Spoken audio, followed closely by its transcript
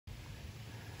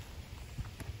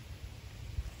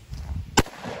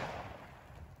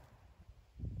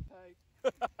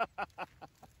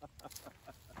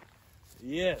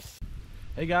Yes.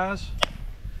 Hey guys,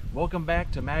 welcome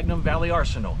back to Magnum Valley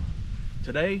Arsenal.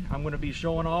 Today I'm going to be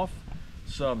showing off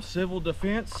some civil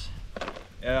defense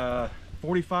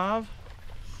 45.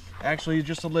 Actually,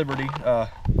 just a Liberty.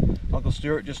 Uncle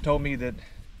Stuart just told me that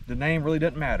the name really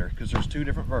doesn't matter because there's two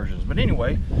different versions. But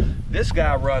anyway, this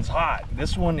guy runs hot.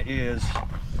 This one is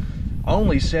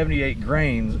only 78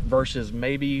 grains versus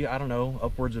maybe, I don't know,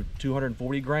 upwards of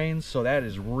 240 grains. So that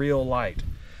is real light,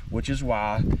 which is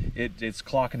why it's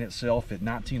clocking itself at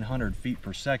 1900 feet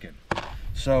per second.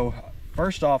 So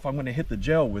first off, I'm going to hit the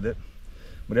gel with it.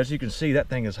 But as you can see, that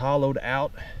thing is hollowed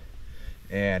out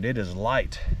and it is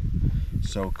light.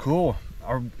 So cool.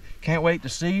 I can't wait to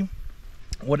see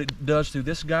what it does through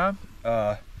this guy.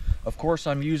 Of course,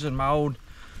 I'm using my old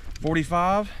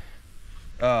 45.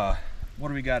 What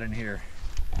do we got in here?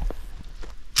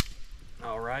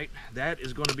 All right, that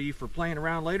is going to be for playing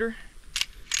around later.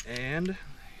 And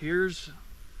here's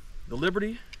the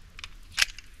Liberty.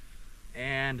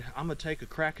 And I'm gonna take a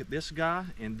crack at this guy,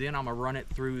 and then I'm gonna run it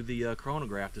through the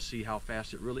chronograph to see how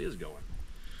fast it really is going.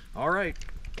 All right,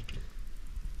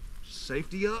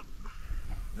 safety up.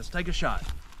 Let's take a shot.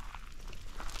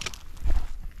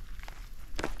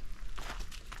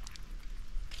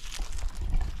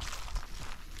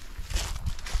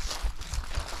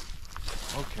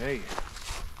 Okay,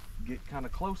 get kind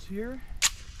of close here.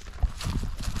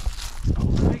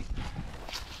 All right.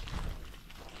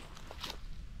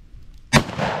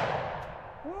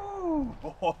 Woo,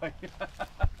 boy.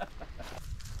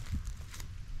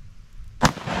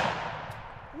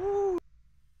 Woo.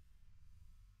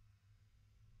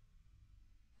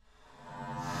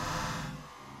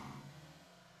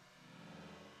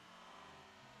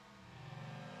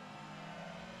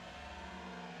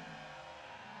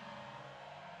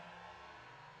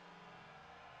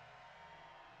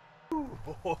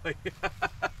 Boy.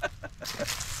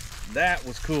 That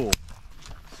was cool.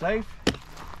 Safe.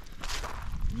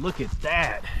 Look at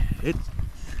that.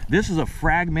 This is a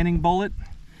fragmenting bullet,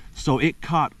 so it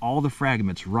caught all the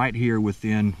fragments right here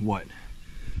within what,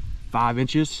 5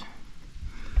 inches,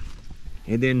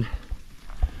 and then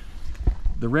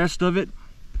the rest of it,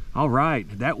 all right,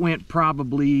 that went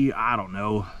probably, I don't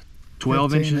know,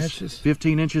 12 inches,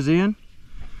 15 inches in.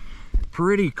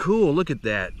 Pretty cool. Look at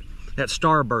that. That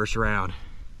starburst round,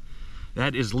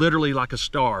 that is literally like a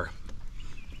star.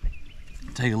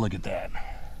 Take a look at that.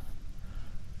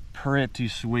 Pretty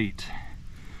sweet.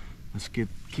 Let's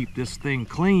keep this thing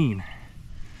clean.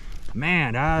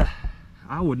 Man, I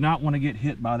would not want to get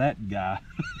hit by that guy.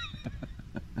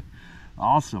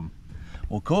 Awesome.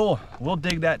 Well, cool. We'll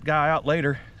dig that guy out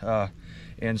later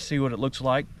and see what it looks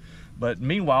like. But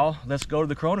meanwhile, let's go to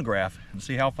the chronograph and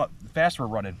see how fast we're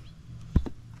running.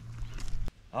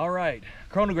 All right,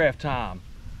 chronograph time.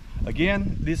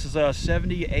 Again, this is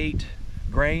 78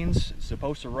 grains. It's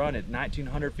supposed to run at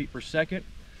 1900 feet per second.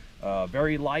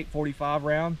 Very light 45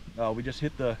 round. We just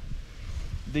hit the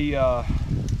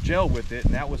gel with it,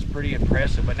 and that was pretty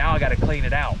impressive. But now I got to clean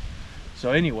it out.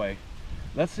 So anyway,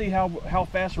 let's see how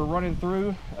fast we're running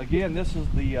through. Again, this is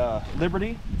the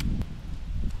Liberty.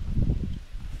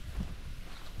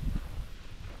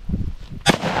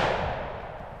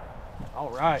 All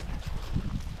right.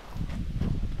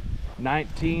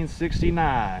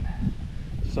 1969.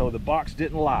 So the box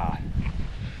didn't lie.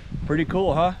 Pretty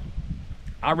cool, huh?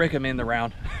 I recommend the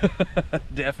round.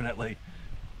 Definitely.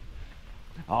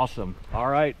 Awesome. All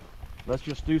right, let's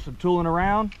just do some tooling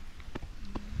around.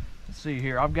 Let's see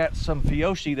here. I've got some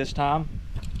Fiyoshi this time,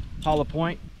 hollow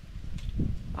point.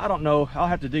 I don't know, I'll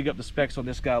have to dig up the specs on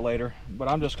this guy later, but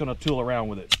I'm just gonna tool around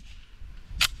with it.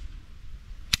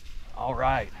 All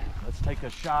right, let's take a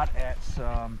shot at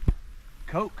some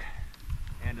Coke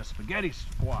and a spaghetti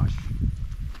squash.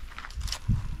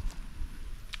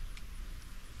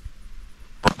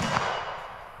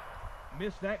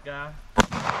 Missed that guy.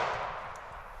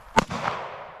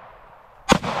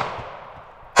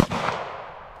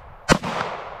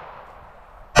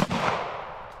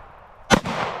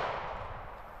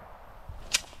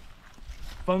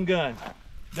 Fun gun.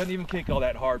 Doesn't even kick all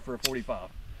that hard for a 45.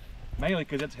 Mainly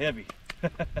because it's heavy.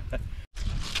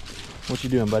 What you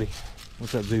doing, buddy?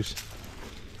 What's up, Zeus?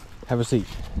 Have a seat.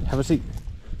 Have a seat.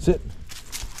 Sit.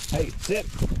 Hey, sit.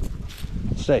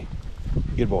 Stay.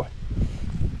 Good boy.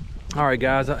 All right,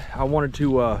 guys. I wanted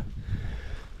to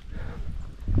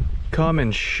come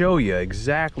and show you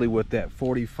exactly what that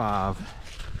 45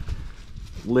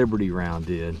 Liberty round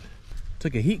did.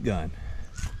 Took a heat gun.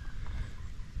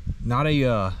 Not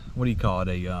a what do you call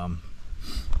it?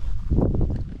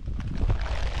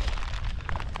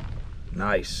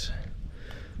 Nice.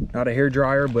 Not a hair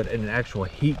dryer, but an actual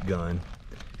heat gun.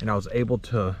 and I was able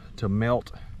to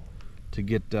melt to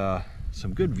get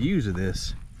some good views of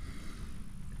this,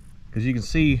 because you can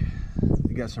see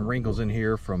you got some wrinkles in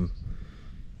here from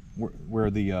where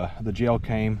the gel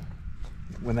came.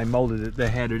 When they molded it, they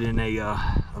had it in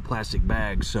a plastic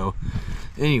bag. So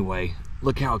anyway,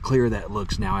 look how clear that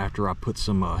looks now after I put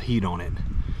some heat on it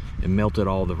and melted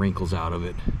all the wrinkles out of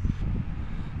it.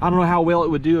 I don't know how well it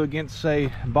would do against,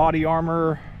 say, body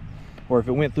armor, or if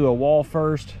it went through a wall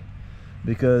first,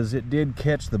 because it did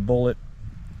catch the bullet,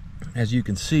 as you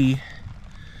can see.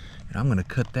 And I'm gonna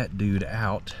cut that dude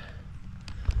out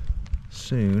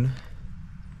soon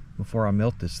before I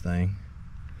melt this thing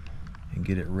and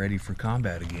get it ready for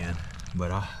combat again.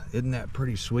 But isn't that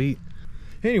pretty sweet?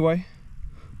 Anyway,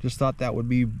 just thought that would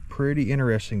be pretty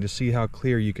interesting to see how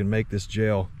clear you can make this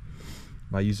gel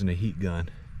by using a heat gun.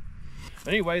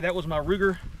 Anyway, that was my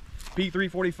Ruger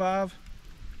P345,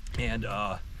 and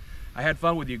I had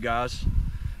fun with you guys.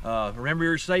 Remember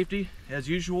your safety as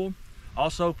usual.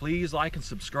 Also, please like and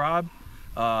subscribe.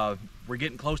 We're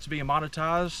getting close to being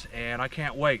monetized, and I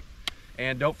can't wait.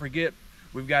 And don't forget,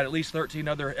 we've got at least 13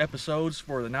 other episodes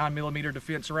for the 9mm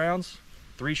defense rounds,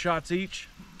 3 shots each,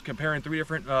 comparing 3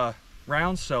 different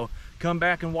rounds. So come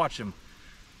back and watch them.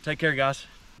 Take care, guys.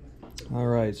 All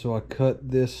right, so I cut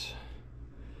this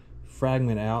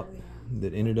fragment out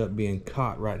that ended up being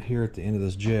caught right here at the end of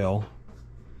this gel,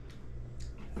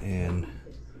 and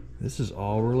this is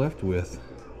all we're left with.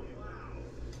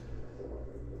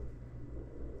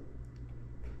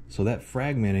 So that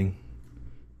fragmenting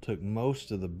took most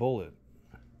of the bullet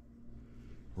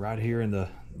right here in the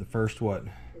first, what,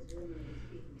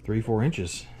 3-4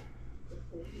 inches.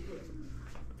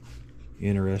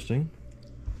 Interesting.